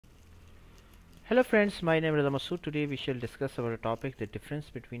Hello friends, my name is Masood. Today we shall discuss our topic, the difference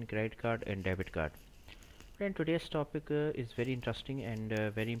between credit card and debit card. Friend, today's topic is very interesting and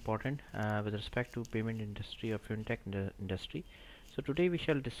very important with respect to payment industry or fintech industry. So today we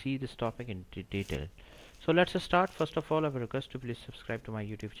shall see this topic in detail. So let's start. First of all, I will request to please subscribe to my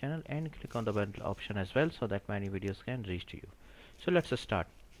YouTube channel and click on the bell option as well so that many videos can reach to you. So let's start.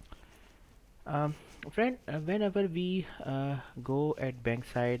 Um, Friend, whenever we go at bank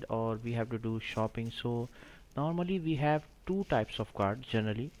side or we have to do shopping, so normally we have two types of cards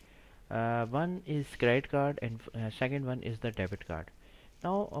generally. One is credit card and second one is the debit card.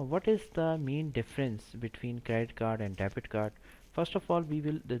 Now, what is the main difference between credit card and debit card? First of all, we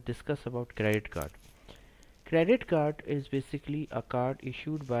will discuss about credit card. Credit card is basically a card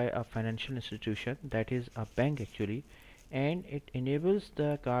issued by a financial institution, that is a bank actually, and it enables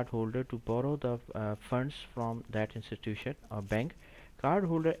the cardholder to borrow the funds from that institution or bank.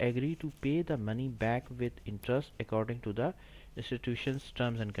 Cardholder agree to pay the money back with interest according to the institution's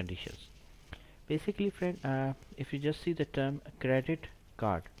terms and conditions. Basically, friend, if you just see the term credit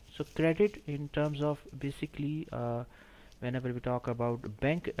card, so credit in terms of basically whenever we talk about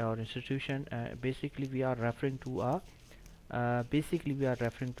bank or institution, basically we are referring to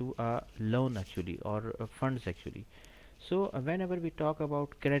a loan actually, or funds actually. So whenever we talk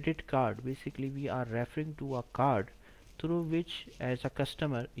about credit card, basically we are referring to a card through which as a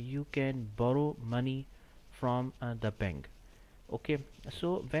customer you can borrow money from the bank. Okay,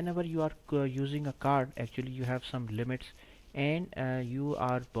 so whenever you are using a card, actually you have some limits, and you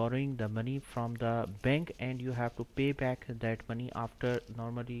are borrowing the money from the bank and you have to pay back that money after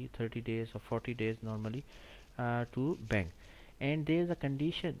normally 30 days or 40 days normally to bank. And there is a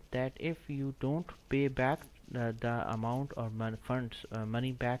condition that if you don't pay back the amount or funds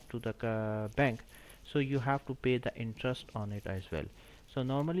money back to the bank, so you have to pay the interest on it as well. So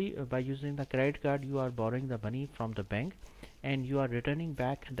normally by using the credit card you are borrowing the money from the bank and you are returning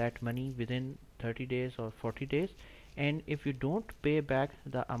back that money within 30 days or 40 days, and if you don't pay back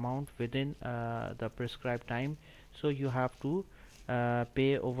the amount within the prescribed time, so you have to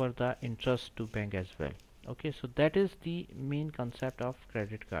pay over the interest to bank as well. Okay, so that is the main concept of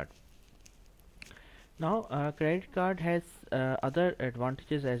credit card. Now credit card has other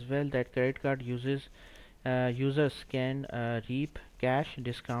advantages as well, that credit card users can reap cash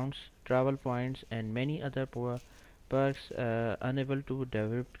discounts, travel points and many other perks unable to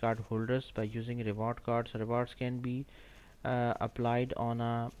debit card holders by using reward cards. Rewards can be applied on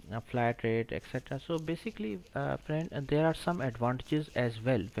a flat rate, etc. So basically friend, there are some advantages as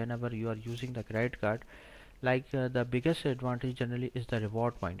well whenever you are using the credit card. Like the biggest advantage generally is the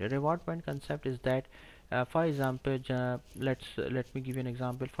reward point. The reward point concept is that for example, let me give you an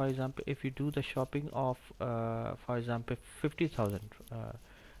example. For example, if you do the shopping of for example 50,000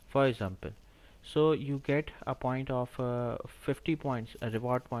 for example, so you get a point of 50 points,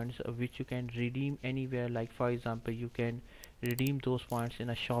 reward points, which you can redeem anywhere. Like for example, you can redeem those points in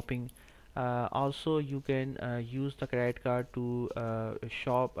a shopping. Also you can use the credit card to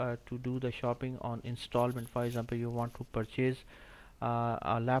to do the shopping on installment. For example, you want to purchase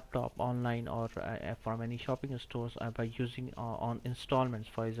a laptop online or from any shopping stores by using on installments.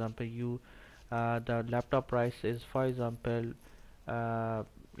 For example, you the laptop price is, for example,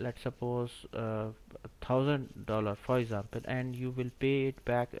 let's suppose $1,000 for example, and you will pay it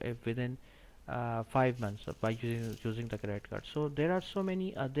back within 5 months by using the credit card. So there are so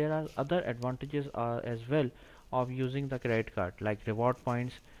many there are other advantages as well of using the credit card, like reward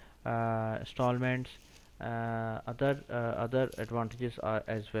points, installments, other advantages are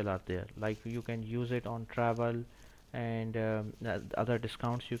as well are there, like you can use it on travel, and other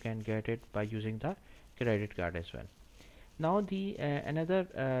discounts you can get it by using the credit card as well. Now the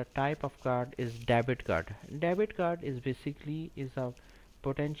another type of card is debit card. Debit card is basically is a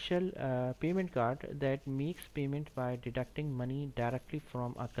potential payment card that makes payment by deducting money directly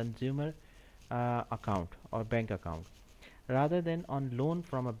from a consumer account or bank account rather than on loan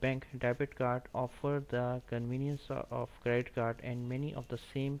from a bank. Debit card offer the convenience of credit card and many of the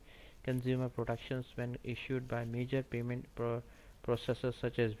same consumer protections when issued by major payment processors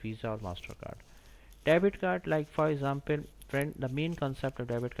such as Visa or MasterCard. Debit card, like for example friend, the main concept of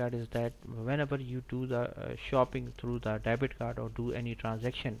debit card is that whenever you do the shopping through the debit card or do any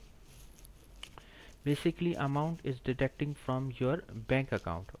transaction, basically amount is deducting from your bank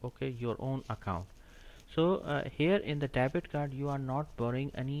account, okay, your own account. So here in the debit card you are not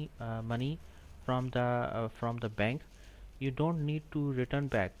borrowing any money from the bank. You don't need to return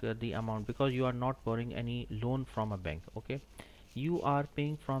back the amount because you are not borrowing any loan from a bank. Okay, you are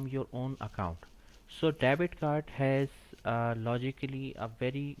paying from your own account. So debit card has logically a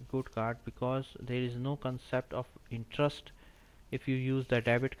very good card because there is no concept of interest. If you use the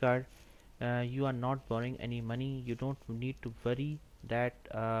debit card, you are not borrowing any money. You don't need to worry that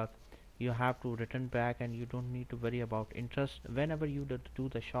you have to return back, and you don't need to worry about interest. Whenever you do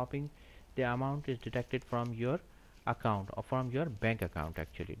the shopping, the amount is deducted from your account or from your bank account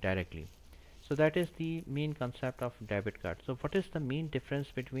actually directly. So that is the main concept of debit card. So what is the main difference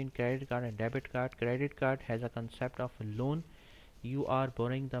between credit card and debit card? Credit card has a concept of a loan. You are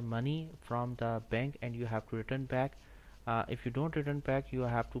borrowing the money from the bank and you have to return back. If you don't return back, you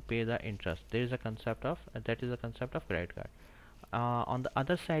have to pay the interest. There is a concept of that is a concept of credit card. On the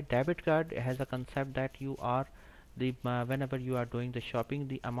other side, debit card has a concept that you are the whenever you are doing the shopping,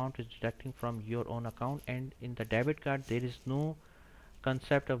 the amount is deducting from your own account, and in the debit card there is no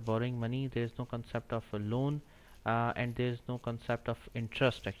concept of borrowing money, there is no concept of a loan, and there is no concept of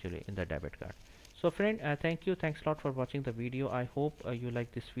interest actually in the debit card. So friend, thanks a lot for watching the video. I hope you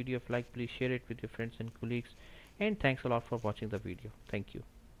like this video. If like, please share it with your friends and colleagues, and thanks a lot for watching the video. Thank you.